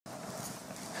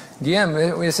Again,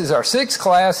 this is our 6th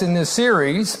class in this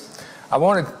series. I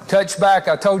want to touch back.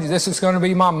 I told you this is going to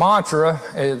be my mantra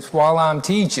while I'm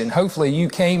teaching. Hopefully you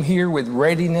came here with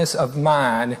readiness of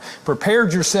mind,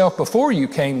 prepared yourself before you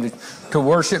came to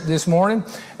worship this morning,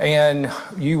 and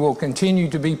you will continue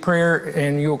to be prayer,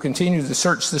 and you'll continue to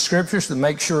search the scriptures to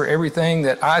make sure everything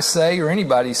that I say or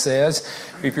anybody says,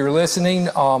 if you're listening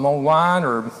online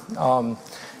or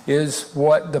is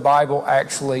what the Bible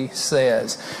actually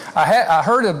says. I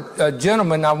heard a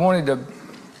gentleman, I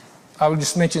will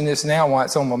just mention this now while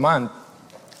it's on my mind,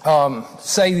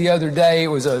 say the other day, it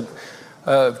was a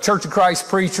Church of Christ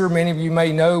preacher, many of you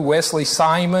may know, Wesley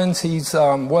Simons. He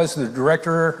was the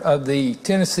director of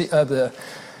the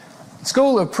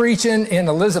School of Preaching in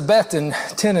Elizabethton,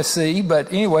 Tennessee.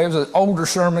 But anyway, it was an older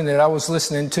sermon that I was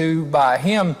listening to by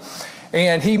him.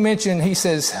 And he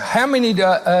says, how many of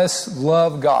us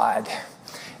love God?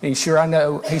 And he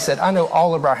said, I know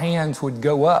all of our hands would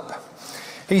go up.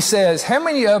 He says, how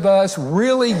many of us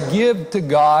really give to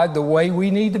God the way we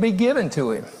need to be given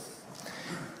to Him?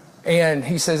 And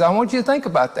he says, I want you to think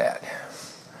about that.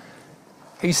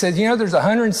 He said, there's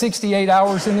 168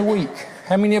 hours in the week.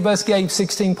 How many of us gave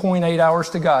 16.8 hours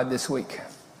to God this week?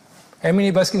 How many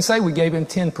of us can say we gave Him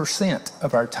 10%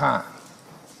 of our time?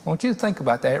 I want you to think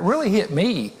about that. It really hit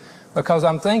me because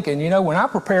I'm thinking, when I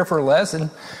prepare for a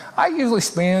lesson, I usually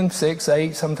spend 6,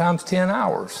 8, sometimes 10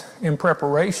 hours in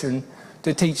preparation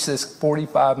to teach this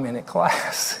 45-minute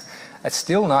class. That's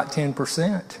still not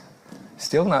 10%.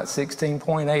 Still not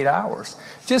 16.8 hours.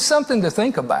 Just something to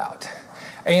think about.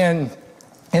 And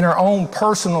in our own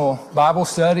personal Bible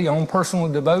study, own personal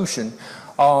devotion.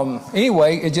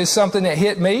 Anyway, it's just something that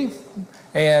hit me.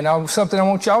 And something I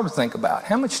want y'all to think about.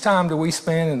 How much time do we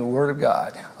spend in the Word of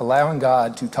God, allowing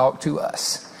God to talk to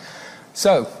us?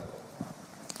 So,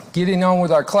 getting on with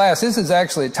our class, this is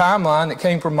actually a timeline that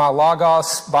came from my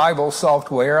Logos Bible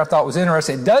software. I thought it was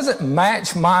interesting. It doesn't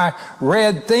match my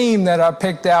red theme that I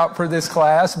picked out for this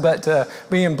class, but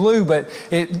being blue, but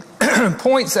it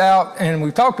points out, and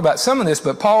we've talked about some of this,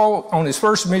 but Paul, on his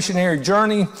first missionary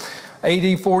journey,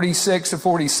 AD 46 to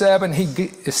 47, he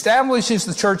establishes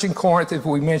the church in Corinth, as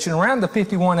we mentioned, around the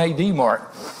 51 AD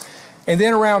mark. And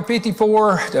then around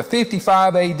 54 to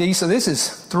 55 AD, so this is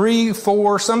 3,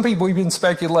 4, some people even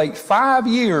speculate 5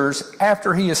 years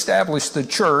after he established the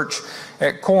church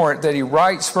at Corinth that he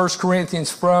writes 1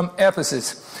 Corinthians from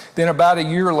Ephesus. Then about a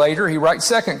year later, he writes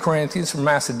 2 Corinthians from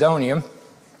Macedonia.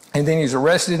 And then he's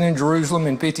arrested in Jerusalem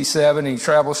in 57, and he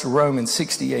travels to Rome in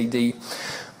 60 AD.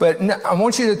 But I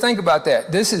want you to think about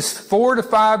that. This is 4 to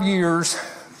 5 years,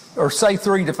 or say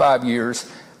 3 to 5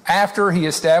 years, after he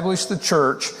established the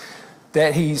church,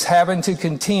 that he's having to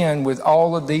contend with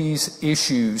all of these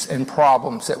issues and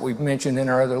problems that we've mentioned in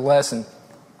our other lesson.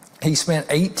 He spent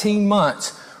 18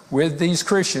 months with these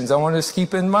Christians. I want us to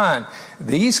keep in mind,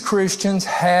 these Christians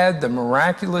had the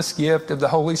miraculous gift of the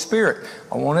Holy Spirit.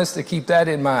 I want us to keep that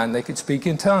in mind. They could speak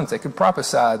in tongues. They could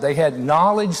prophesy. They had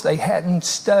knowledge they hadn't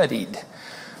studied.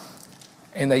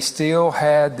 And they still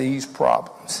had these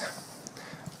problems.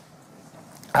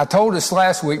 I told us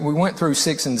last week, we went through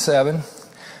 6 and 7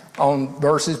 on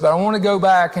verses, but I want to go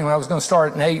back, and I was going to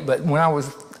start at 8, but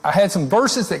I had some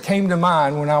verses that came to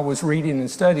mind when I was reading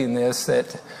and studying this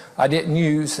that I didn't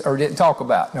use or didn't talk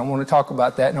about. And I want to talk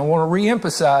about that, and I want to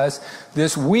reemphasize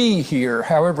this we here.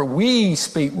 However, we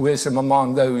speak wisdom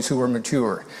among those who are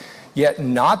mature. Yet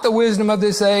not the wisdom of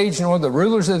this age, nor the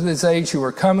rulers of this age who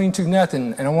are coming to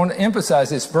nothing. And I want to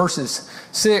emphasize this, verses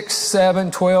 6, 7,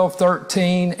 12,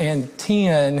 13, and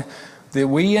 10, the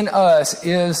we and us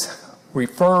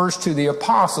refers to the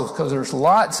apostles, because there's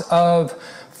lots of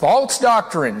false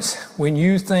doctrines when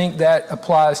you think that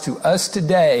applies to us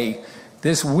today.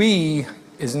 This we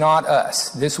is not us.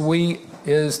 This we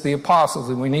is the apostles,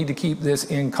 and we need to keep this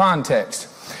in context.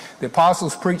 The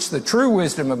apostles preached the true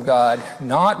wisdom of God,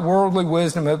 not worldly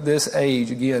wisdom of this age.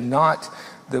 Again, not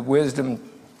the wisdom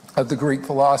of the Greek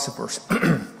philosophers.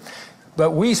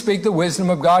 But we speak the wisdom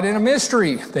of God in a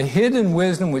mystery, the hidden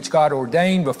wisdom which God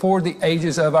ordained before the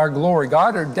ages of our glory.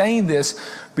 God ordained this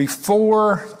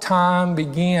before time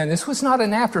began. This was not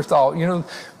an afterthought.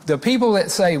 The people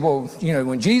that say, well,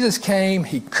 when Jesus came,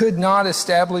 He could not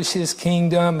establish His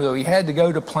kingdom, so He had to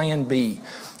go to plan B.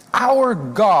 Our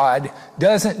God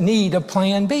doesn't need a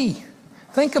plan B.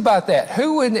 Think about that.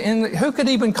 Who could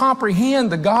even comprehend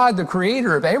the God, the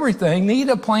creator of everything, need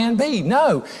a plan B?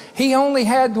 No, He only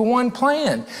had the one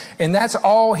plan, and that's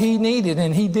all He needed,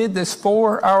 and He did this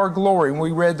for our glory. And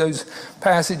we read those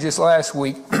passages last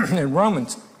week in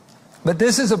Romans. But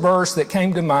this is a verse that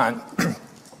came to mind.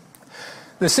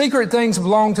 The secret things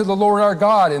belong to the Lord our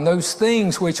God, and those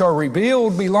things which are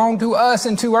revealed belong to us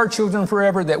and to our children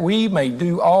forever, that we may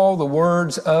do all the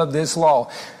words of this law.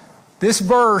 This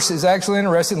verse is actually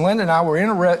interesting. Linda and I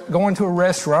were going to a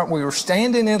restaurant. We were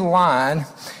standing in line,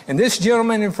 and this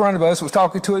gentleman in front of us was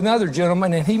talking to another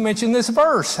gentleman, and he mentioned this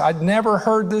verse. I'd never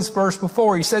heard this verse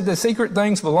before. He said the secret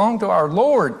things belong to our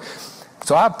Lord.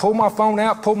 So I pulled my phone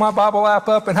out, pulled my Bible app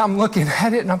up, and I'm looking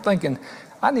at it, and I'm thinking,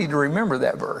 I need to remember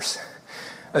that verse.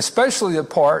 Especially the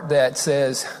part that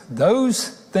says, those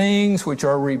things which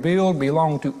are revealed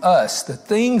belong to us. The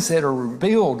things that are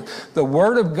revealed, the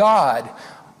Word of God,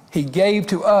 He gave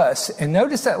to us. And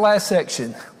notice that last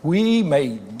section, we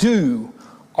may do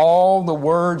all the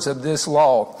words of this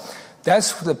law.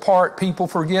 That's the part people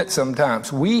forget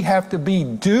sometimes. We have to be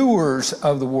doers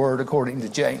of the Word, according to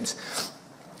James.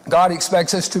 God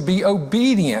expects us to be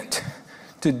obedient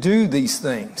to do these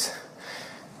things.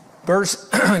 Verse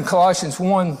Colossians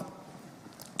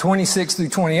 1:26 through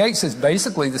 28 says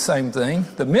basically the same thing.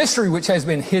 The mystery which has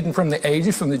been hidden from the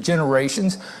ages, from the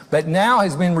generations, but now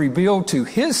has been revealed to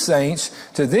His saints.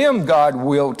 To them God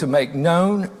willed to make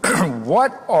known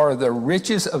what are the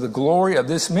riches of the glory of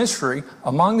this mystery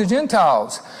among the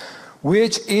Gentiles,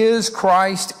 which is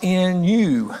Christ in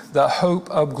you, the hope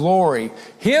of glory.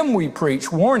 Him we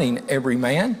preach, warning every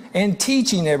man and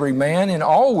teaching every man in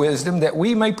all wisdom, that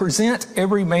we may present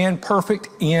every man perfect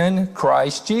in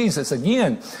Christ Jesus.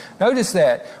 Again, notice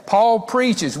that. Paul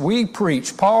preaches, we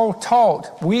preach. Paul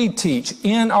taught, we teach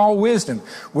in all wisdom.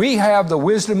 We have the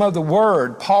wisdom of the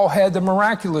Word. Paul had the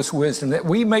miraculous wisdom, that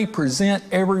we may present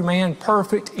every man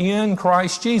perfect in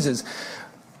Christ Jesus.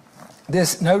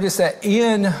 Notice that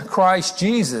in Christ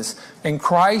Jesus, and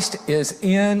Christ is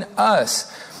in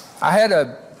us. I had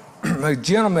a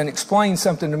gentleman explain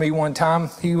something to me one time.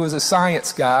 He was a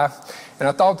science guy, and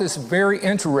I thought this very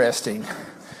interesting.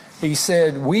 He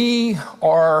said, we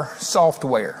are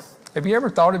software. Have you ever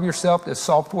thought of yourself as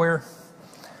software?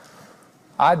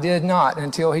 I did not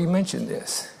until he mentioned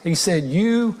this. He said,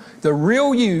 you, the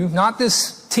real you, not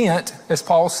this tent, as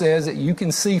Paul says, that you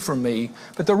can see from me,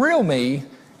 but the real me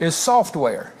is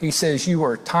software. He says you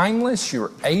are timeless,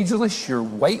 you're ageless, you're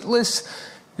weightless,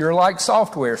 you're like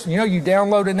software. So, you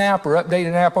download an app or update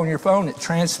an app on your phone, it's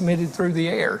transmitted through the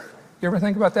air. You ever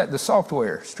think about that? The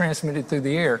software is transmitted through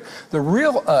the air. The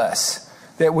real us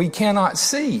that we cannot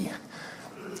see.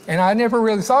 And I never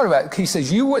really thought about it. He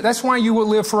says that's why you will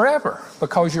live forever,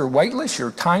 because you're weightless, you're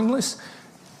timeless.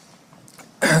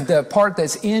 The part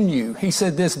that's in you. He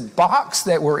said this box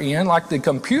that we're in, like the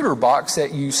computer box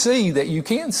that you see, that you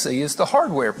can see, is the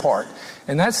hardware part.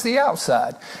 And that's the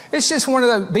outside. It's just one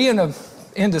of the,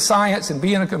 into science and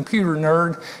being a computer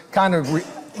nerd, kind of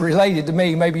related to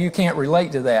me. Maybe you can't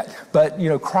relate to that. But,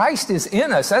 Christ is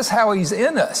in us. That's how He's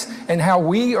in us, and how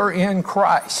we are in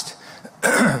Christ.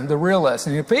 The real us.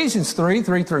 And Ephesians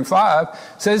 3:3-5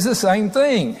 says the same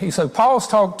thing. So Paul's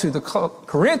talked to the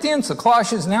Corinthians, the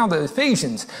Colossians, now the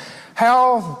Ephesians,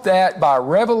 how that by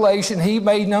revelation He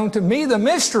made known to me the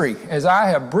mystery, as I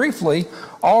have briefly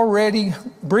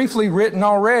written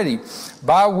already,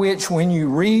 by which when you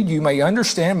read you may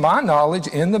understand my knowledge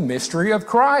in the mystery of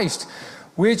Christ,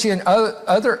 which in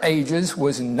other ages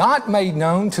was not made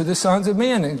known to the sons of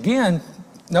men. And again,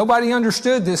 nobody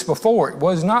understood this before. It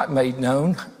was not made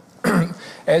known,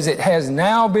 as it has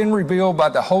now been revealed by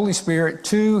the Holy Spirit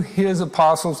to His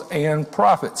apostles and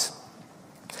prophets.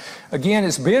 Again,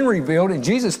 it's been revealed, and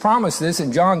Jesus promised this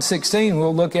in John 16.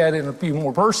 We'll look at it in a few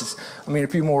more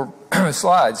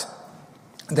slides,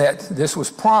 that this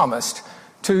was promised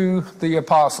to the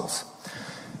apostles.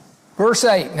 Verse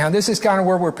 8. Now, this is kind of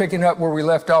where we're picking up where we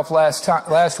left off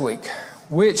last week.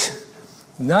 Which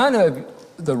none of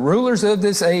the rulers of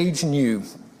this age knew.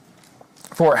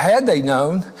 For had they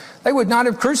known, they would not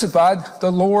have crucified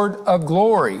the Lord of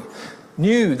glory.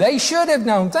 Knew. They should have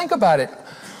known. Think about it.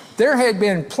 There had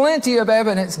been plenty of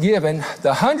evidence given,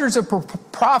 the hundreds of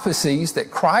prophecies that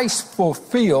Christ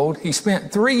fulfilled. He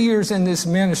spent 3 years in this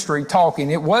ministry talking.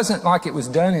 It wasn't like it was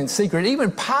done in secret. Even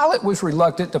Pilate was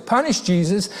reluctant to punish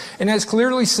Jesus, and as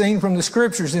clearly seen from the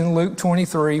scriptures in Luke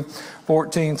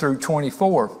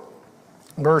 23:14-24.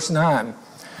 Verse 9.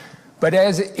 But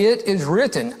as it is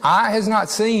written, eye has not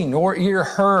seen, nor ear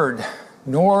heard,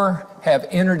 nor have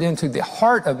entered into the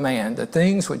heart of man the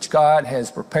things which God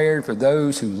has prepared for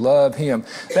those who love Him.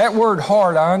 That word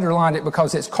heart, I underlined it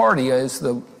because it's cardia, is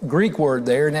the Greek word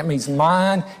there, and that means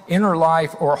mind, inner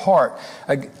life, or heart.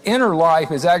 Inner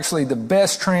life is actually the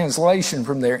best translation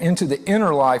from there, into the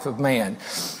inner life of man.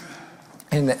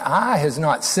 And the eye has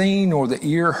not seen nor the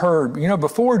ear heard. You know,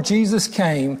 before Jesus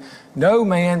came, no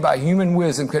man by human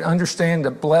wisdom could understand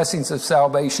the blessings of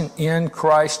salvation in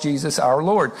Christ Jesus our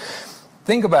Lord.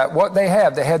 Think about what they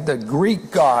have. They had the Greek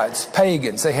gods,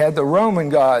 pagans. They had the Roman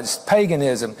gods,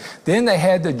 paganism. Then they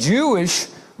had the Jewish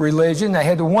religion. They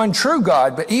had the one true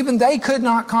God. But even they could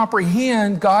not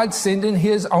comprehend God sending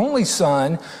His only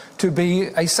Son to be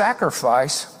a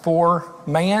sacrifice for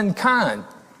mankind.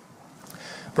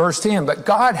 Verse 10, but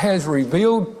God has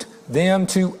revealed them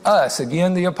to us,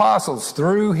 again the apostles,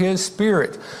 through His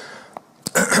Spirit.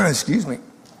 Excuse me.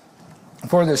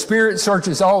 For the Spirit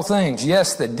searches all things,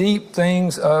 yes, the deep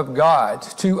things of God.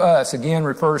 To us, again,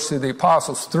 refers to the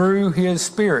apostles, through His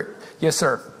Spirit. Yes,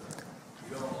 sir.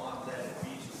 You go on that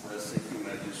Ephesians, I was thinking,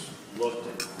 I just looked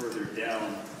at further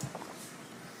down,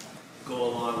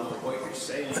 go along with what you're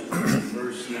saying. In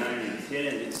verse 9 and 10,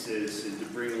 it says, and to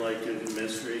bring light to the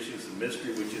administrations of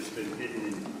mystery which has been hidden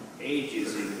in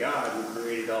ages in God who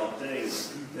created all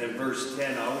things. And then verse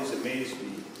 10 always amazed me.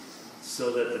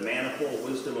 So that the manifold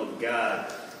wisdom of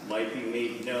God might be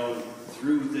made known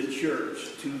through the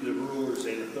church to the rulers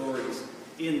and authorities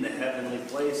in the heavenly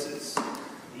places.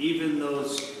 Even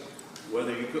those,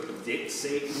 whether you put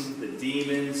Satan, the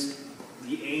demons,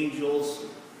 the angels,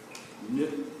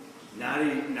 not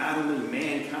only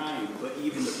mankind, but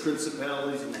even the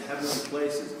principalities in the heavenly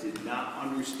places did not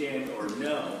understand or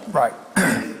know. Right.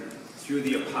 Through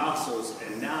the apostles,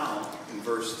 and now in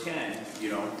verse 10,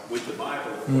 with the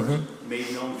Bible,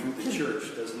 made known through the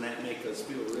church. Doesn't that make us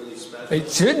feel really special? It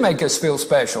should make us feel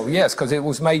special, yes, because it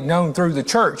was made known through the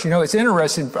church. It's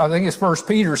interesting. I think it's 1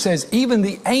 Peter says, even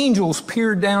the angels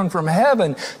peered down from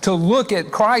heaven to look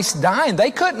at Christ dying.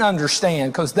 They couldn't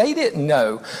understand because they didn't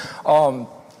know.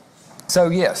 So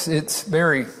yes, it's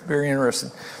very, very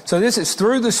interesting. So this is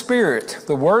through the Spirit.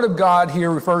 The Word of God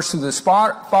here refers to the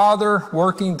Father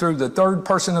working through the third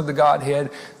person of the Godhead,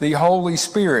 the Holy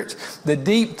Spirit. The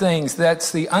deep things, that's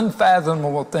the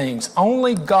unfathomable things.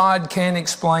 Only God can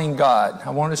explain God.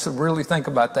 I want us to really think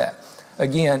about that.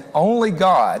 Again, only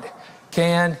God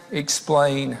can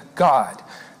explain God.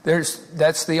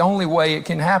 That's the only way it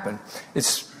can happen.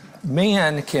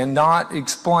 Men cannot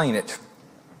explain it.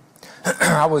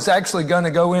 I was actually going to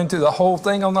go into the whole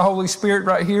thing on the Holy Spirit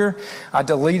right here. I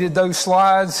deleted those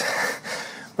slides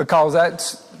because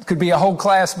that could be a whole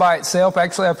class by itself.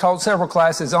 Actually, I've taught several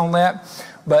classes on that.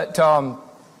 But I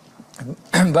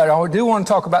do want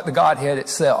to talk about the Godhead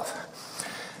itself.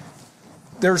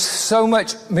 There's so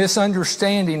much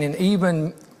misunderstanding, and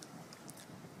even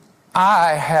I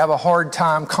have a hard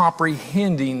time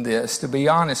comprehending this, to be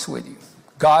honest with you.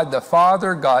 God the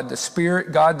Father, God the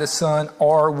Spirit, God the Son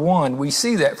are one. We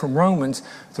see that from Romans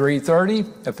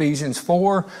 3:30, Ephesians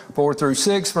 4 through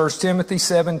 6, 1 Timothy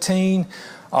 17,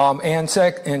 and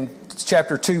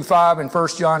chapter 2:5, and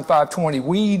 1 John 5:20.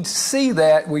 We see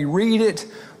that, we read it,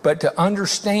 but to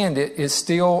understand it is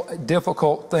still a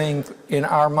difficult thing in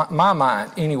my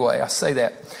mind. Anyway, I say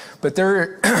that. But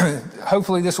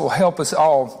hopefully this will help us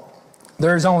all.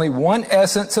 There is only one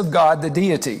essence of God, the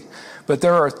deity. But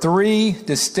there are three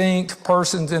distinct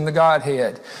persons in the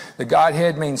Godhead. The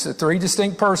Godhead means the three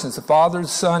distinct persons, the Father, the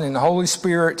Son, and the Holy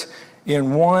Spirit,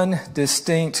 in one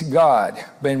distinct God.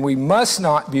 But we must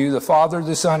not view the Father,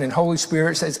 the Son, and Holy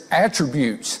Spirit as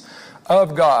attributes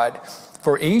of God.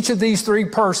 For each of these three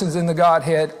persons in the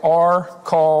Godhead are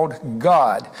called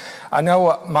God. I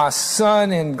know my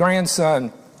son and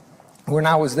grandson, when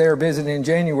I was there visiting in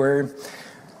January,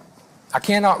 I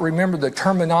cannot remember the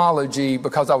terminology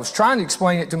because I was trying to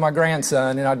explain it to my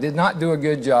grandson, and I did not do a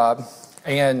good job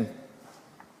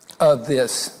of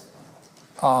this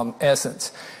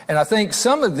essence. And I think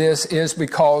some of this is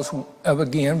because of,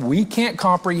 again, we can't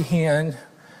comprehend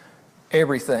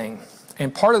everything.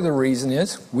 And part of the reason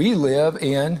is we live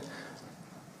in,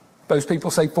 most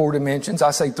people say 4 dimensions.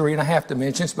 I say 3.5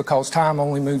 dimensions because time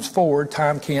only moves forward.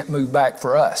 Time can't move back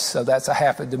for us. So that's a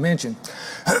half a dimension.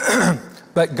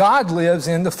 But God lives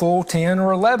in the full 10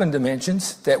 or 11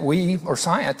 dimensions that we, or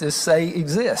scientists, say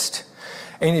exist.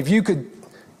 And if you could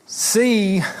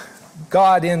see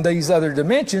God in these other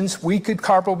dimensions, we could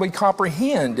probably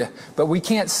comprehend, but we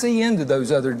can't see into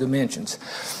those other dimensions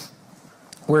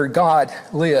where God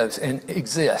lives and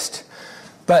exists.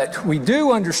 But we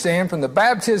do understand from the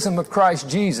baptism of Christ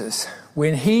Jesus,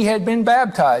 when he had been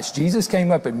baptized, Jesus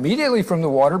came up immediately from the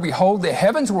water. Behold, the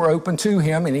heavens were opened to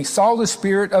him, and he saw the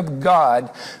Spirit of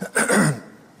God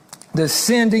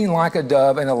descending like a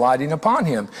dove and alighting upon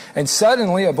him. And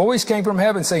suddenly a voice came from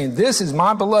heaven saying, "This is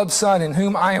my beloved Son, in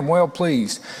whom I am well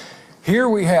pleased." Here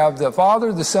we have the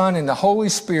Father, the Son, and the Holy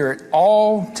Spirit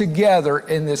all together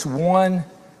in this one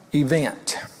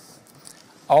event.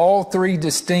 All three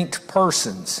distinct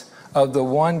persons of the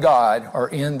one God are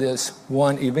in this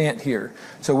one event here.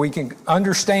 So we can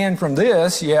understand from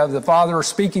this, you have the Father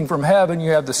speaking from heaven,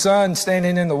 you have the Son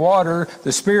standing in the water,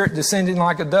 the Spirit descending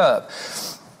like a dove.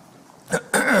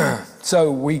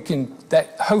 So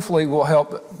that hopefully will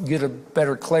help get a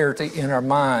better clarity in our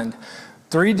mind.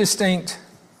 Three distinct,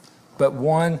 but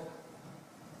one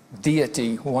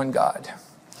deity, one God.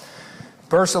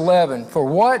 Verse 11, for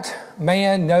what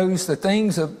man knows the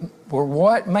things of a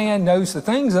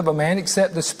man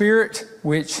except the spirit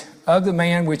of the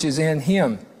man which is in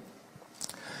him?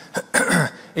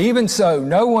 Even so,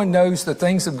 no one knows the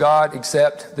things of God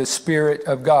except the Spirit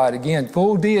of God. Again,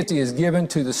 full deity is given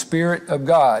to the Spirit of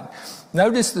God.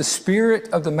 Notice the spirit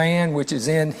of the man which is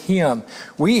in him.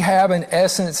 We have an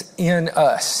essence in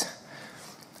us.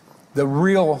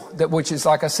 Which is,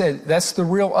 like I said, that's the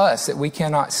real us that we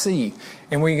cannot see.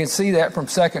 And we can see that from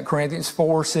 2 Corinthians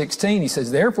 4:16. He says,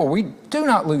 therefore we do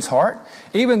not lose heart.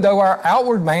 Even though our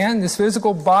outward man, this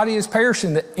physical body, is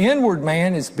perishing, the inward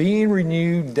man is being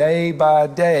renewed day by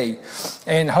day.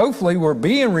 And hopefully we're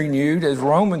being renewed, as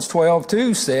Romans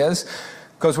 12:2 says,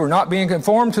 because we're not being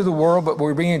conformed to the world, but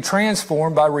we're being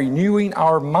transformed by renewing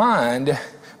our mind,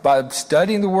 by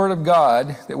studying the Word of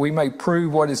God, that we may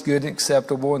prove what is good and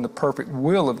acceptable in the perfect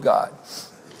will of God.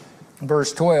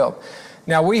 Verse 12.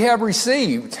 Now we have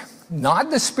received not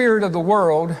the spirit of the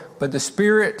world, but the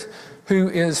Spirit who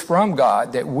is from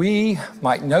God, that we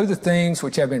might know the things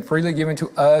which have been freely given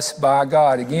to us by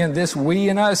God. Again, this we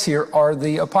and us here are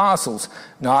the apostles,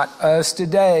 not us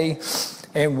today.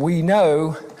 And we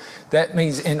know, that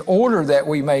means in order that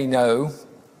we may know,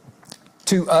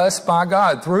 to us by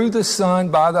God, through the Son,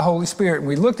 by the Holy Spirit. And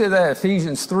we looked at that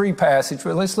Ephesians 3 passage,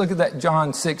 but let's look at that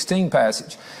John 16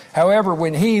 passage. However,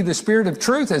 when He, the Spirit of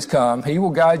truth, has come, He will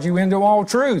guide you into all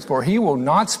truth, for He will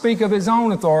not speak of His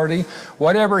own authority.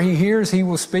 Whatever He hears, He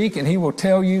will speak, and He will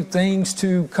tell you things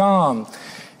to come.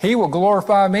 He will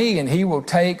glorify me, and He will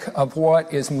take of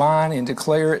what is mine and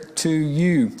declare it to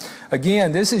you.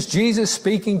 Again, this is Jesus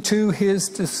speaking to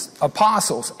His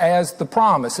apostles as the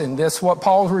promise, and that's what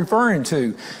Paul's referring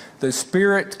to. The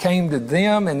Spirit came to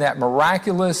them in that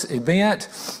miraculous event.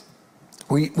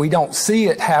 We don't see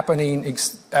it happening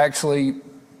actually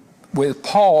with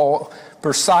Paul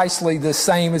precisely the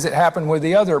same as it happened with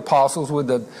the other apostles, with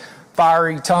the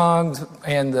fiery tongues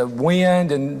and the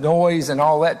wind and noise and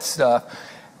all that stuff.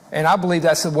 And I believe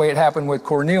that's the way it happened with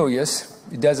Cornelius.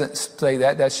 It doesn't say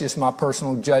that. That's just my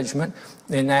personal judgment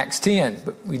in Acts 10.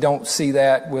 But we don't see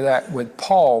that with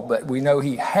Paul. But we know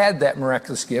he had that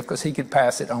miraculous gift because he could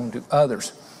pass it on to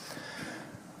others.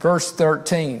 Verse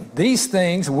 13. These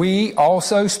things we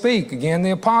also speak, again the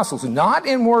apostles, not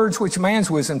in words which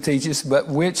man's wisdom teaches, but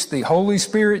which the Holy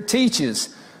Spirit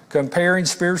teaches, comparing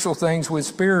spiritual things with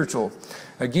spiritual.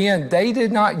 Again, they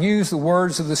did not use the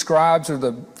words of the scribes or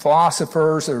the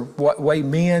philosophers or what way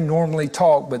men normally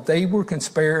talk, but they were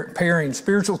comparing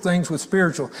spiritual things with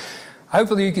spiritual.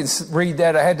 Hopefully you can read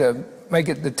that. I had to make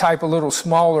it the type a little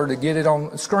smaller to get it on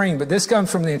the screen, but this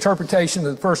comes from the interpretation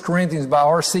of the 1 Corinthians by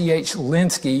R.C.H.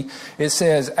 Linsky. It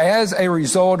says, as a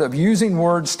result of using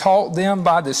words taught them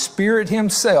by the Spirit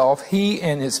Himself, he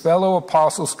and his fellow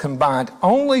apostles combined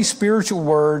only spiritual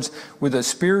words with the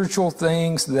spiritual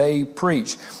things they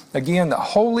preach. Again, the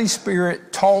Holy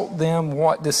Spirit taught them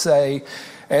what to say,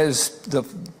 and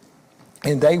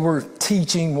they were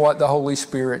teaching what the Holy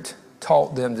Spirit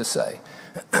taught them to say.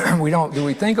 Do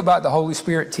we think about the Holy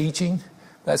Spirit teaching?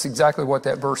 That's exactly what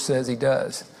that verse says He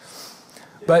does.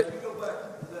 But if you go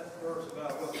back to that verse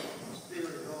about what the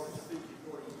Spirit is always speaking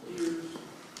for He hears,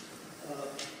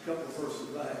 a couple of verses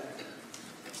back.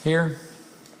 Here,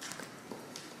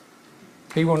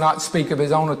 He will not speak of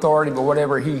His own authority, but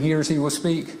whatever He hears, He will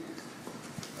speak.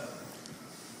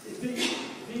 If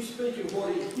He's speaking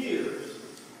what He hears,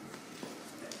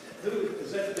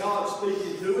 is that God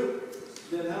speaking to it?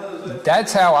 Then how does that?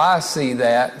 That's how I see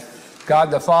that.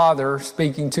 God the Father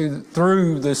speaking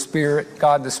through the Spirit,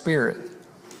 God the Spirit.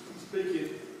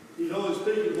 He's only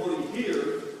speaking what He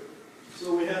hears,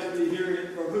 so we have to be hearing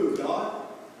it from who? God?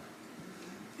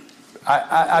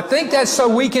 I think that's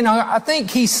so we can, I think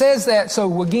He says that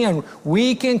so, again,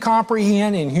 we can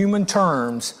comprehend in human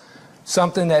terms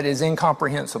something that is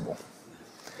incomprehensible.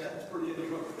 That's pretty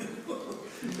interesting.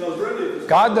 Because really, if it's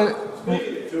God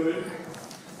speaking it to Him,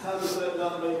 how does that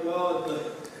not make God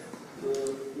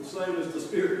the same as the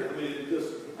Spirit? I mean, those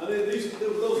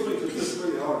things are just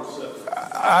really hard to separate.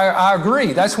 I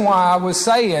agree. That's why I was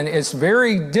saying it's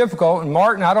very difficult. And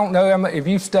Martin, I don't know if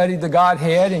you've studied the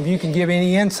Godhead and if you can give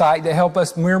any insight to help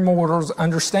us mere mortals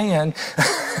understand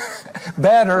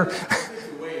better.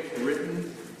 The way it's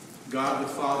written, God the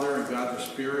Father and God the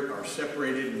Spirit are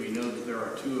separated, and we know that there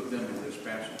are two of them in this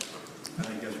passage. I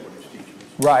think that's what it's teaching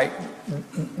us. Right.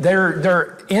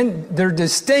 They're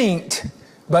distinct,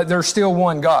 but they're still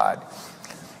one God.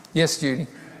 Yes, Judy?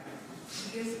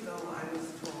 Years ago, I was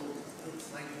told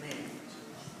it's like an egg.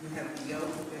 You have the yolk,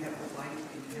 you have the white,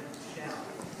 and you have the shell.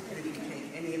 And if you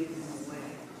take any of them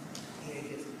away, the egg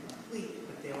is complete,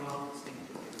 but they're all distinct.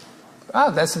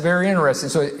 Oh, that's very interesting.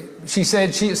 So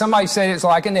somebody said it's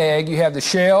like an egg. You have the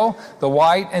shell, the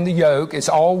white, and the yolk. It's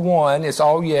all one. It's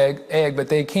all egg, but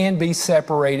they can be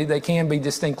separated. They can be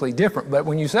distinctly different. But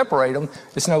when you separate them,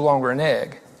 it's no longer an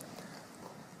egg.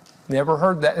 Never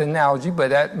heard that analogy, but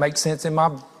that makes sense in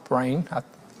my brain.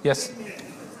 Yes? I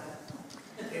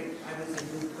was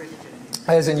a new Christian.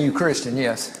 As a new Christian,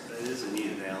 yes. That is a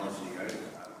neat analogy.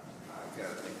 I've got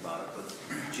to think about it.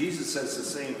 But Jesus says the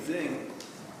same thing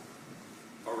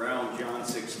around John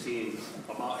 16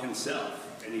 about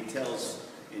himself. And he tells,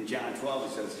 in John 12,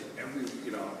 he says, and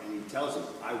he tells them,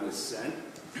 I was sent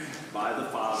by the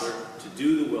Father to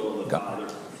do the will of the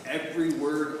Father. Every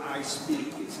word I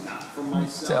speak is not from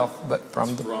myself, but from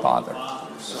it's the from Father. The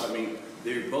Father. So, I mean,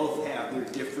 they both have their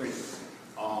different,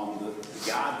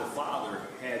 God the Father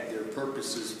had their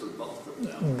purposes for both of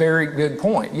them. Very good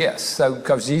point, yes. So,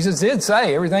 because Jesus did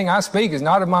say, everything I speak is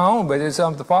not of my own, but it's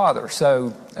of the Father.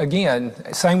 So, again,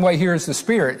 same way here is the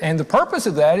Spirit. And the purpose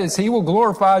of that is he will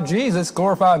glorify Jesus,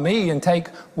 glorify me, and take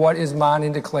what is mine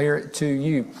and declare it to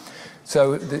you.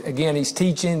 So, again, he's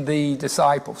teaching the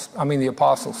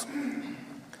apostles.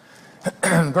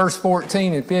 Verse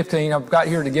 14 and 15, I've got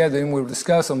here together and we'll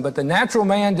discuss them. But the natural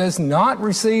man does not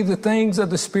receive the things of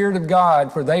the Spirit of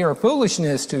God, for they are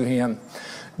foolishness to him.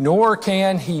 Nor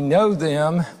can he know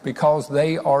them, because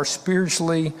they are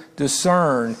spiritually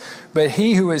discerned. But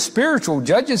he who is spiritual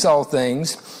judges all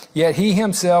things, yet he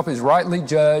himself is rightly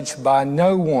judged by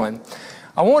no one.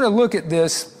 I want to look at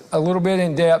this a little bit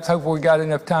in depth. Hopefully we got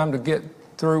enough time to get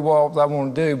through what I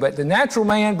want to do. But the natural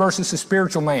man versus the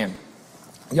spiritual man.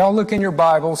 Y'all look in your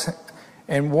Bibles,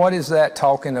 and what is that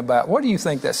talking about? What do you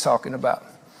think that's talking about?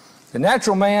 The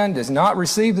natural man does not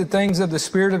receive the things of the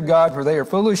Spirit of God, for they are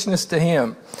foolishness to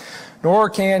him. Nor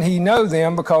can he know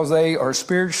them, because they are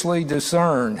spiritually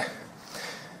discerned.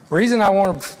 The reason I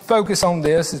want to focus on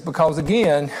this is because,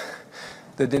 again,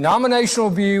 the denominational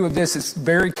view of this is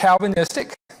very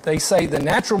Calvinistic. They say the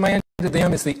natural man to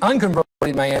them is the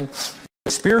unconverted man.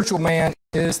 The spiritual man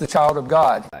is the child of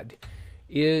God.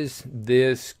 Is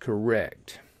this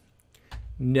correct?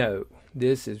 No,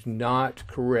 this is not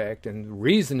correct. And the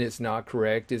reason it's not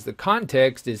correct is the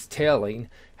context is telling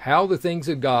how the things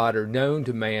of God are known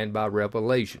to man by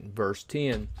revelation. Verse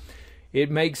 10,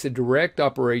 it makes a direct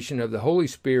operation of the Holy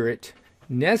Spirit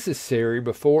necessary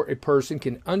before a person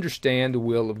can understand the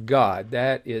will of God.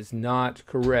 That is not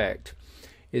correct.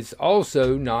 It's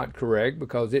also not correct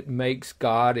because it makes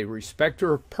God a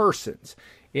respecter of persons,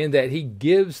 in that he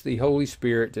gives the Holy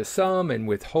Spirit to some and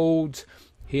withholds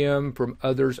him from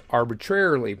others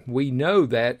arbitrarily. We know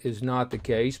that is not the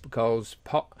case because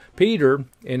Peter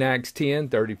in Acts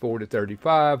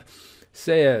 10:34-35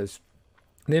 says,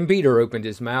 Then Peter opened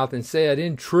his mouth and said,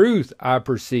 In truth I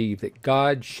perceive that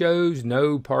God shows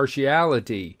no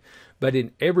partiality, but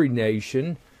in every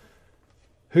nation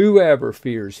whoever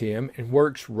fears him and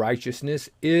works righteousness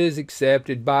is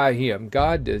accepted by him.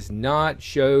 God does not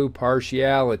show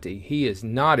partiality. He is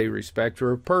not a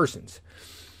respecter of persons.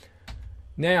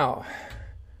 Now,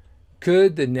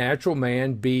 could the natural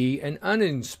man be an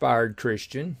uninspired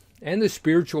Christian and the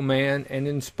spiritual man an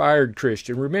inspired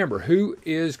Christian? Remember, who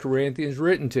is Corinthians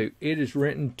written to? It is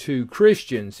written to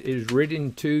Christians. It is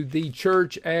written to the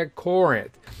church at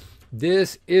Corinth.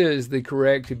 This is the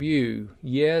correct view.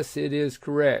 Yes, it is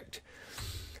correct.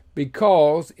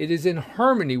 Because it is in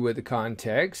harmony with the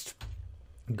context.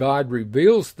 God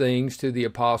reveals things to the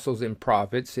apostles and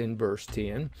prophets in verse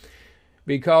 10.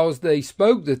 Because they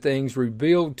spoke the things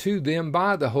revealed to them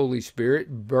by the Holy Spirit,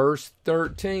 verse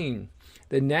 13.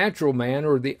 The natural man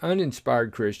or the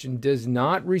uninspired Christian does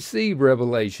not receive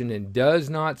revelation and does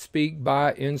not speak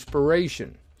by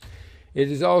inspiration. It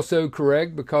is also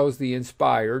correct because the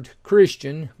inspired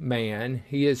Christian man,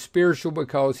 he is spiritual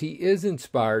because he is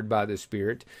inspired by the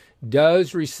Spirit,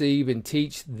 does receive and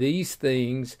teach these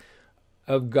things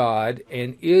of God,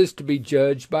 and is to be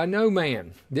judged by no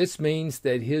man. This means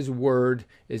that his word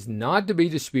is not to be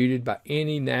disputed by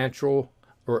any natural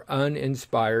or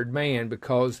uninspired man,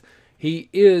 because he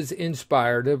is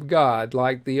inspired of God,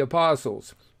 like the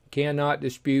apostles. Cannot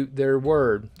dispute their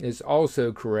word. Is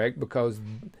also correct because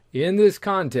in this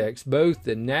context, both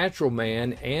the natural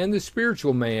man and the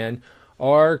spiritual man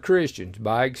are Christians.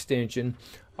 By extension,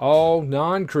 All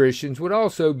non-Christians would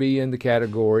also be in the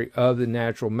category of the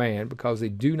natural man because they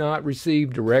do not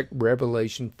receive direct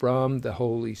revelation from the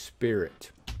Holy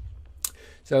Spirit.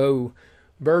 So,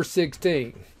 verse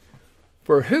 16,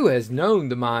 for who has known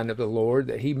the mind of the Lord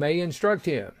that he may instruct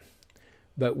him?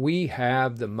 But we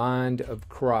have the mind of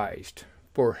Christ.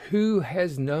 For who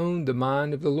has known the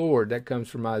mind of the Lord? That comes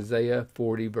from Isaiah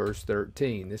 40, verse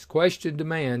 13. This question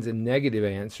demands a negative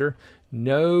answer.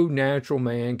 No natural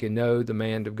man can know the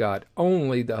mind of God.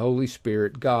 Only the Holy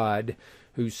Spirit, God,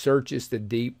 who searches the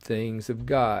deep things of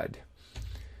God.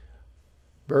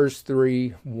 Verse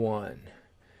 3:1.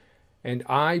 And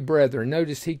I, brethren,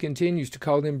 notice he continues to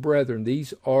call them brethren.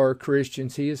 These are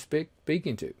Christians he is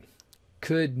speaking to.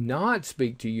 Could not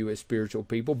speak to you as spiritual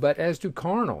people, but as to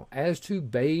carnal, as to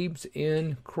babes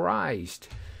in Christ.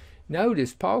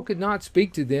 Notice, Paul could not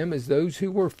speak to them as those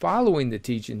who were following the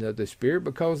teaching of the Spirit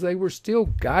because they were still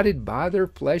guided by their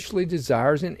fleshly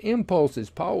desires and impulses.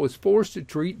 Paul was forced to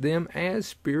treat them as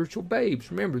spiritual babes.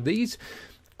 Remember, these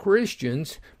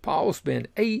Christians, Paul spent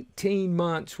 18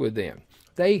 months with them.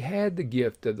 They had the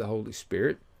gift of the Holy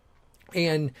Spirit.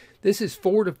 And this is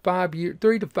 3 to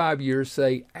 5 years,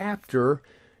 say, after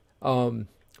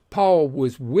Paul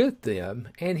was with them,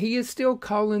 and he is still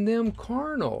calling them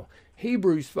carnal.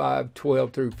 Hebrews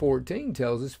 5:12 through 14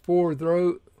 tells us, for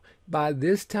though by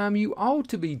this time you ought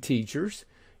to be teachers,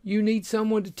 you need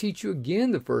someone to teach you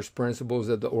again the first principles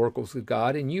of the oracles of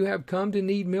God, and you have come to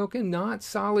need milk and not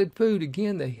solid food.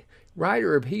 Again, the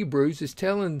writer of Hebrews is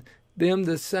telling them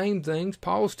the same things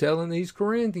Paul's telling these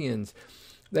Corinthians.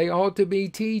 They ought to be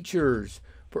teachers.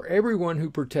 For everyone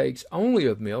who partakes only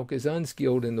of milk is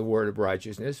unskilled in the word of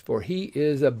righteousness, for he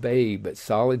is a babe. But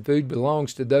solid food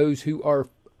belongs to those who are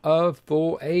of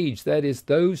full age, that is,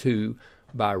 those who,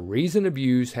 by reason of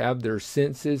use, have their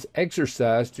senses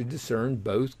exercised to discern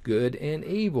both good and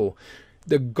evil.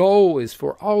 The goal is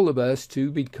for all of us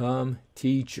to become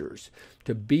teachers,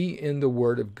 to be in the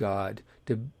Word of God,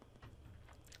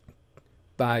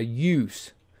 by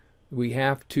use. We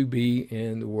have to be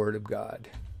in the Word of God.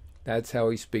 That's how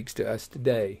he speaks to us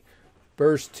today.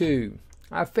 Verse 2,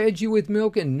 I fed you with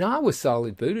milk and not with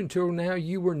solid food. Until now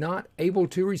you were not able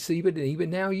to receive it, and even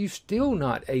now you still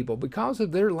not able. Because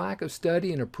of their lack of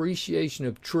study and appreciation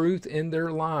of truth in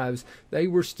their lives, they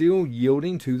were still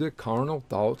yielding to their carnal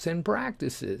thoughts and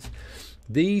practices.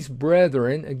 These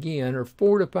brethren, again, are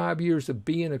 4 to 5 years of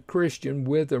being a Christian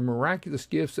with the miraculous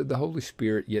gifts of the Holy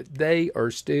Spirit, yet they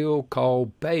are still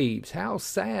called babes. How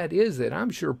sad is it? I'm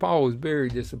sure Paul was very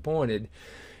disappointed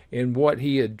in what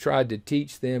he had tried to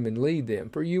teach them and lead them.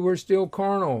 For you are still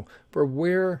carnal, for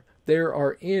where there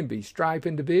are envy, strife,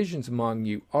 and divisions among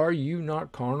you, are you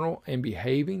not carnal and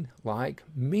behaving like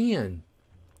men?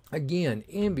 Again,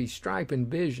 envy, strife, and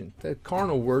division. The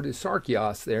carnal word is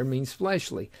sarkios there, means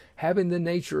fleshly, having the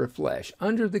nature of flesh,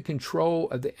 under the control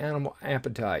of the animal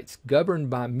appetites, governed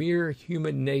by mere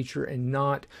human nature and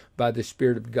not by the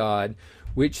Spirit of God,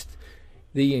 which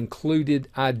the included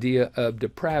idea of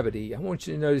depravity. I want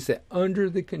you to notice that under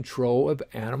the control of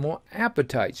animal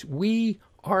appetites. We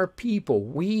are people.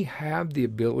 We have the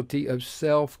ability of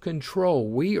self-control.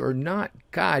 We are not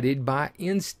guided by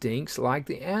instincts like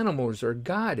the animals are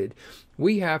guided.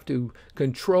 We have to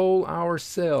control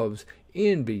ourselves.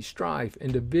 Envy, strife,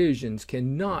 and divisions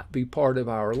cannot be part of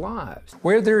our lives.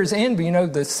 Where there is envy,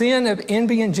 the sin of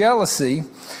envy and jealousy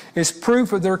is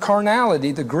proof of their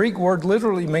carnality. The Greek word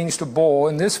literally means to boil.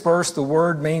 In this verse, the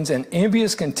word means an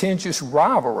envious, contentious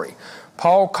rivalry.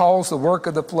 Paul calls the work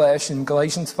of the flesh in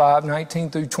Galatians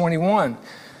 5:19 through 21.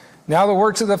 Now the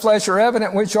works of the flesh are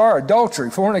evident, which are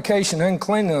adultery, fornication,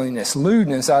 uncleanliness,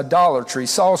 lewdness, idolatry,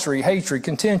 sorcery, hatred,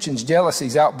 contentions,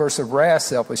 jealousies, outbursts of wrath,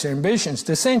 selfish ambitions,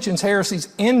 dissensions, heresies,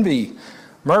 envy,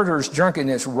 murders,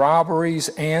 drunkenness, robberies,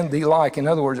 and the like. In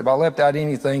other words, if I left out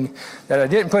anything that I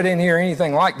didn't put in here,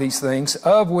 anything like these things,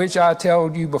 of which I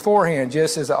told you beforehand,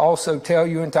 just as I also tell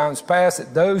you in times past,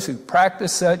 that those who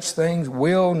practice such things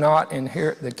will not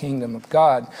inherit the kingdom of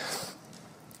God.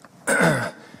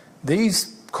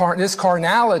 This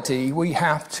carnality we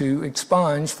have to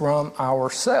expunge from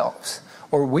ourselves,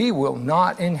 or we will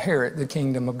not inherit the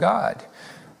kingdom of God.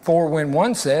 For when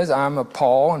one says, I'm of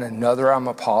Paul, and another, I'm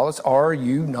Apollos, are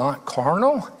you not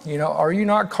carnal? Are you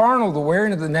not carnal? The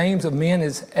wearing of the names of men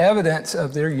is evidence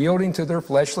of their yielding to their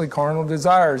fleshly carnal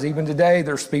desires. Even today,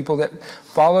 there's people that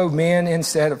follow men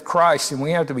instead of Christ, and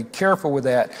we have to be careful with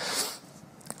that.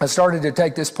 I started to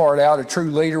take this part out. A true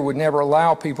leader would never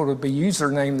allow people to use their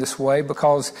name this way,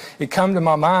 because it come to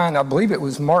my mind, I believe it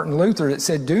was Martin Luther that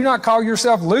said, do not call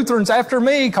yourself Lutherans after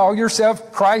me, call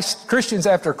yourself Christians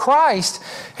after Christ.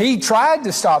 He tried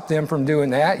to stop them from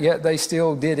doing that, yet they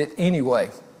still did it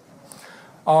anyway.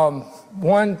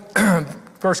 1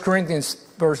 Corinthians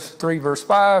verse 3, verse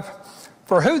 5.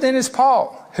 For who then is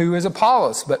Paul? Who is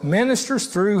Apollos? But ministers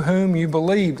through whom you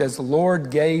believed, as the Lord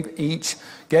gave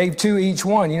to each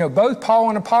one. You know, both Paul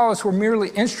and Apollos were merely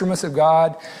instruments of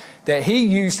God that he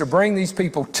used to bring these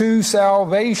people to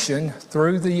salvation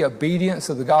through the obedience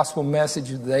of the gospel message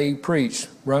they preached.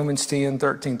 Romans 10,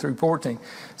 13 through 14.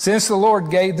 Since the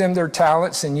Lord gave them their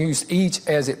talents and used each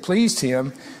as it pleased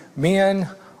him, men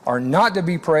are not to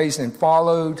be praised and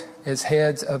followed as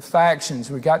heads of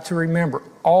factions. We got to remember,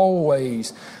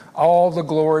 always, all the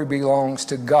glory belongs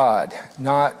to God,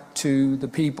 not to the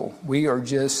people. We are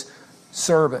just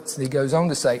servants. He goes on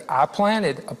to say, I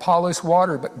planted, Apollos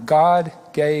watered, but God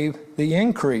gave the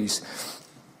increase.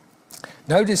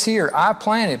 Notice here, I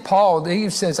planted. Paul, he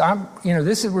says,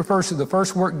 this refers to the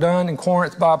first work done in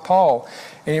Corinth by Paul.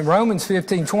 And in Romans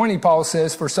 15:20, Paul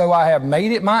says, for so I have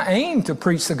made it my aim to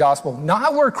preach the gospel,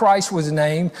 not where Christ was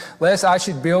named, lest I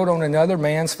should build on another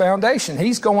man's foundation.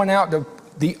 He's going out to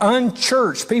the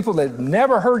unchurched, people that have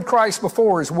never heard Christ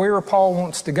before, is where Paul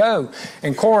wants to go.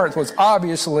 And Corinth was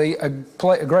obviously a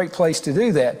great place to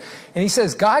do that. And he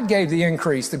says, God gave the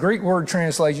increase. The Greek word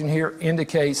translation here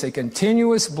indicates a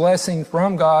continuous blessing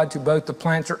from God to both the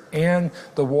planter and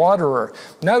the waterer.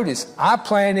 Notice, I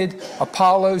planted,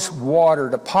 Apollos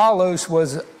watered. Apollos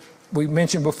was, we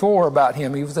mentioned before about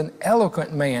him, he was an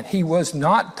eloquent man. He was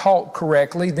not taught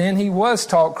correctly. Then he was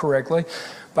taught correctly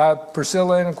by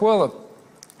Priscilla and Aquila.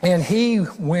 And he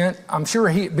went, I'm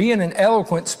sure being an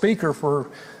eloquent speaker for,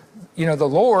 the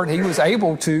Lord, he was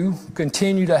able to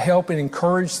continue to help and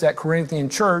encourage that Corinthian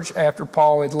church after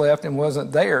Paul had left and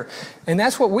wasn't there. And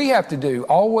that's what we have to do.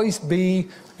 Always be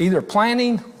either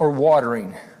planting or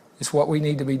watering is what we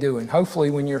need to be doing. Hopefully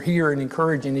when you're here and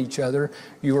encouraging each other,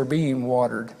 you are being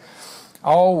watered.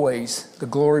 Always the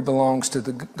glory belongs to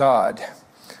the God.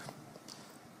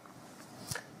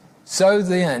 So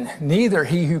then, neither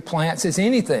he who plants is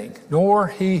anything, nor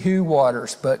he who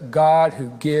waters, but God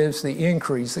who gives the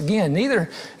increase. Again,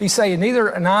 he's saying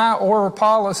neither I or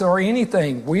Apollos are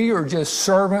anything. We are just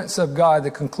servants of God.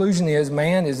 The conclusion is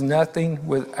man is nothing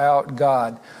without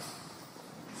God.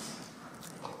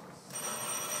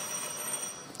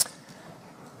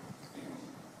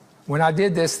 When I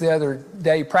did this the other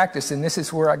day practicing, this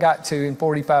is where I got to in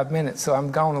 45 minutes, so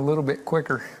I'm going a little bit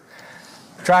quicker.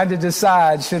 Trying to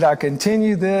decide, should I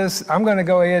continue this? I'm going to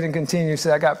go ahead and continue,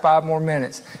 so I got 5 more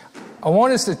minutes. I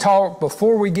want us to talk,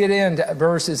 before we get into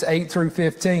verses 8 through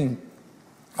 15,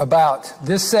 about,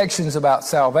 this section's about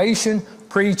salvation,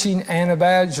 preaching, and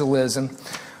evangelism,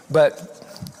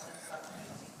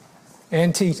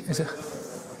 and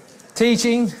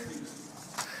teaching.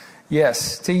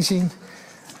 Yes, teaching.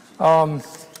 What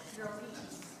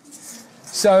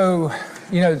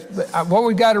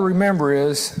we've got to remember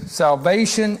is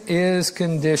salvation is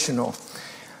conditional.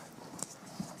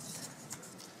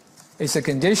 It's a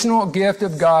conditional gift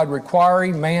of God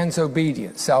requiring man's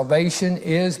obedience. Salvation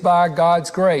is by God's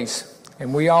grace,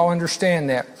 and we all understand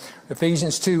that.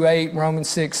 Ephesians 2:8, Romans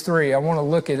 6:3. I want to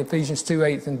look at Ephesians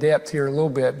 2:8 in depth here a little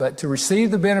bit, but to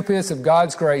receive the benefits of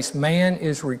God's grace, man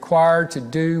is required to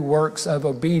do works of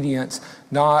obedience,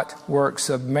 not works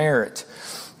of merit.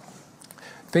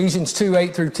 Ephesians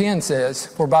 2:8 through 10 says,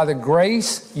 for by the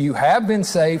grace you have been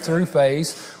saved through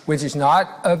faith, which is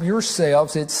not of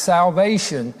yourselves, it's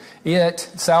salvation.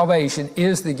 Salvation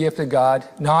is the gift of God,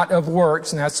 not of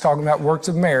works, and that's talking about works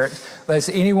of merit, lest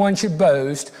anyone should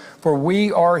boast. For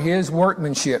we are his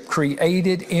workmanship,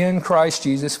 created in Christ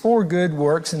Jesus for good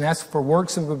works, and that's for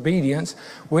works of obedience,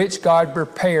 which God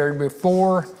prepared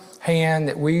beforehand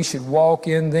that we should walk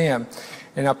in them.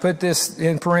 And I put this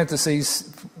in parentheses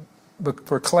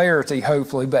for clarity,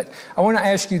 hopefully, but I want to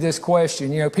ask you this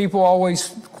question. People always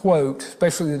quote,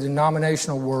 especially the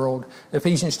denominational world,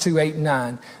 Ephesians 2:8 and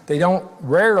 9. They don't,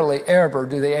 rarely ever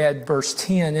do they add verse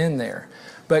 10 in there.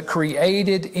 But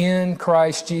created in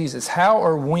Christ Jesus. How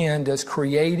or when does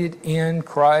created in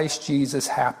Christ Jesus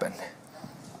happen?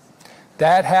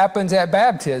 That happens at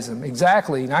baptism,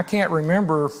 exactly. And I can't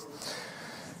remember,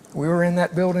 we were in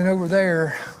that building over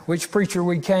there, which preacher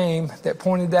we came that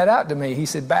pointed that out to me. He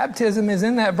said, baptism is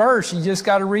in that verse. You just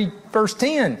got to read verse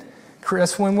 10.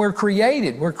 That's when we're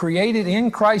created. We're created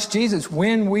in Christ Jesus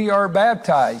when we are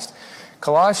baptized.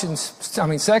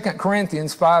 2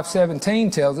 Corinthians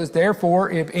 5:17 tells us, therefore,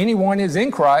 if anyone is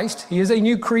in Christ, he is a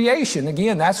new creation.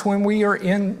 Again, that's when we are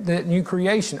in the new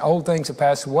creation. Old things have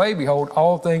passed away. Behold,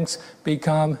 all things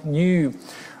become new.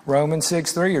 Romans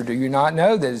 6:3, or do you not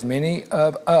know that as many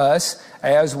of us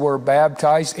as were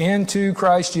baptized into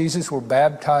Christ Jesus were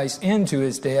baptized into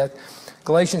his death?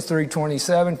 Galatians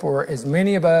 3:27, for as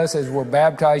many of us as were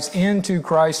baptized into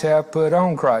Christ have put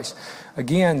on Christ.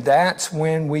 Again, that's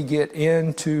when we get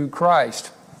into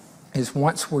Christ, is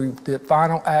the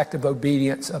final act of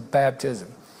obedience of baptism.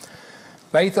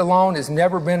 Faith alone has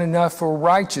never been enough for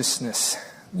righteousness.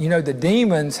 You know, the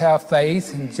demons have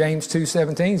faith, and James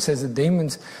 2:17 says the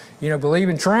demons, believe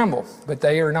and tremble, but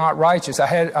they are not righteous.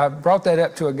 I brought that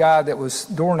up to a guy that was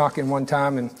door knocking one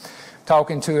time and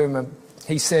talking to him, and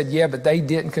he said, yeah, but they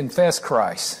didn't confess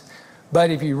Christ.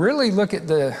 But if you really look at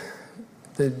the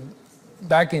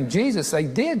back in Jesus, they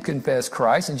did confess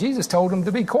Christ, and Jesus told them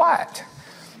to be quiet.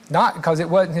 Not because it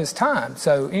wasn't his time.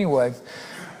 So anyway,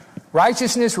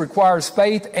 righteousness requires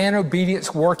faith and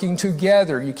obedience working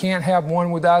together. You can't have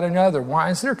one without another.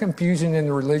 Why is there confusion in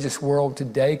the religious world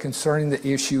today concerning the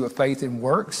issue of faith and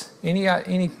works?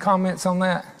 Any comments on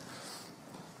that?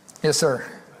 Yes, sir.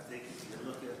 I think if you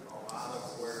look at a lot of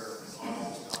where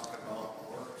Paul was talking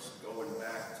about works, going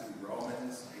back to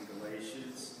Romans and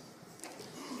Galatians,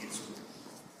 it's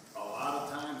a lot of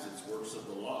times it's works of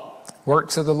the law.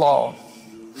 Works of the law.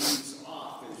 He leaves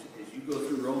off as you go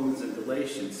through Romans and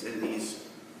Galatians, and he's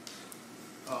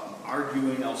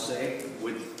arguing, I'll say,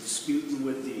 disputing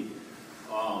with the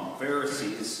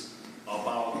Pharisees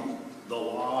about the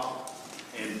law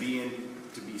and being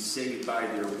to be saved by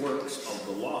their works of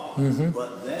the law. Mm-hmm.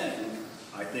 But then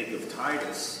I think of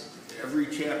Titus, every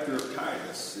chapter of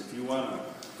Titus, if you want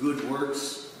good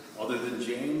works other than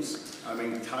James, I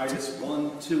mean, Titus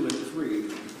 1, 2, and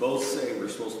 3 both say we're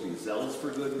supposed to be zealous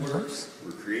for good works,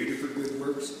 we're created for good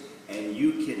works, and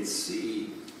you can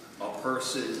see a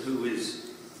person who is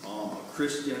a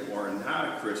Christian or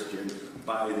not a Christian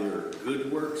by their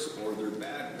good works or their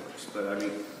bad works. But I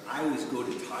mean, I always go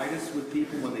to Titus with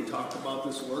people when they talk about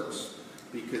this works,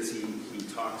 because he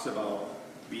talks about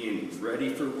being ready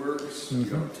for works.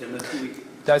 Mm-hmm. Timothy.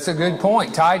 That's a good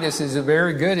point. Titus is a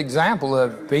very good example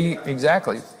of being,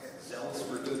 exactly. Zealous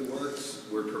for good works.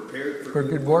 We're prepared For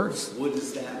good works. What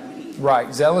does that mean?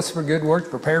 Right. Zealous for good works,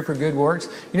 prepared for good works.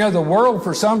 The world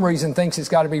for some reason thinks it's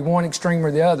got to be one extreme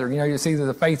or the other. It's either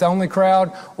the faith-only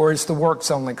crowd or it's the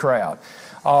works-only crowd.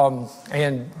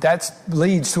 And that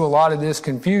leads to a lot of this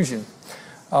confusion.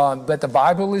 But the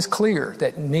Bible is clear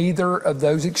that neither of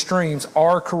those extremes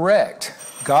are correct.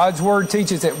 God's Word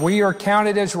teaches that we are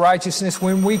counted as righteousness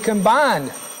when we combine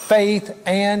faith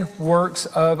and works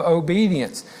of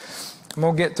obedience. I'm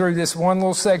going to get through this one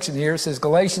little section here. It says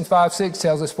Galatians 5:6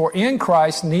 tells us, for in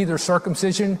Christ neither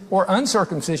circumcision or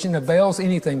uncircumcision avails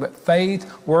anything, but faith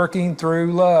working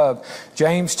through love.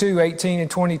 James 2:18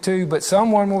 and 22, but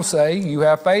someone will say, you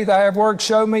have faith, I have works.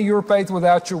 Show me your faith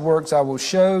without your works. I will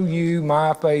show you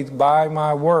my faith by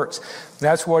my works.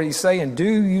 That's what he's saying. Do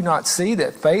you not see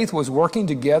that faith was working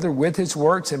together with his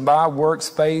works, and by works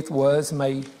faith was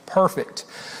made perfect?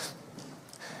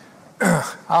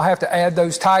 I'll have to add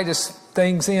those Titus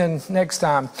things in next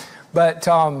time, but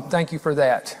thank you for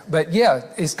that. But yeah,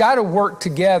 it's got to work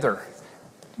together.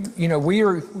 We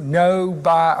are known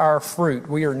by our fruit.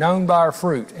 We are known by our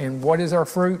fruit. And what is our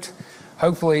fruit?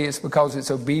 Hopefully it's because it's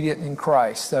obedient in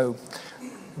Christ. So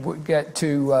we'll get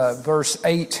to verse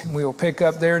 8. We'll pick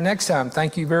up there next time.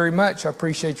 Thank you very much. I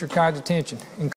appreciate your kind attention.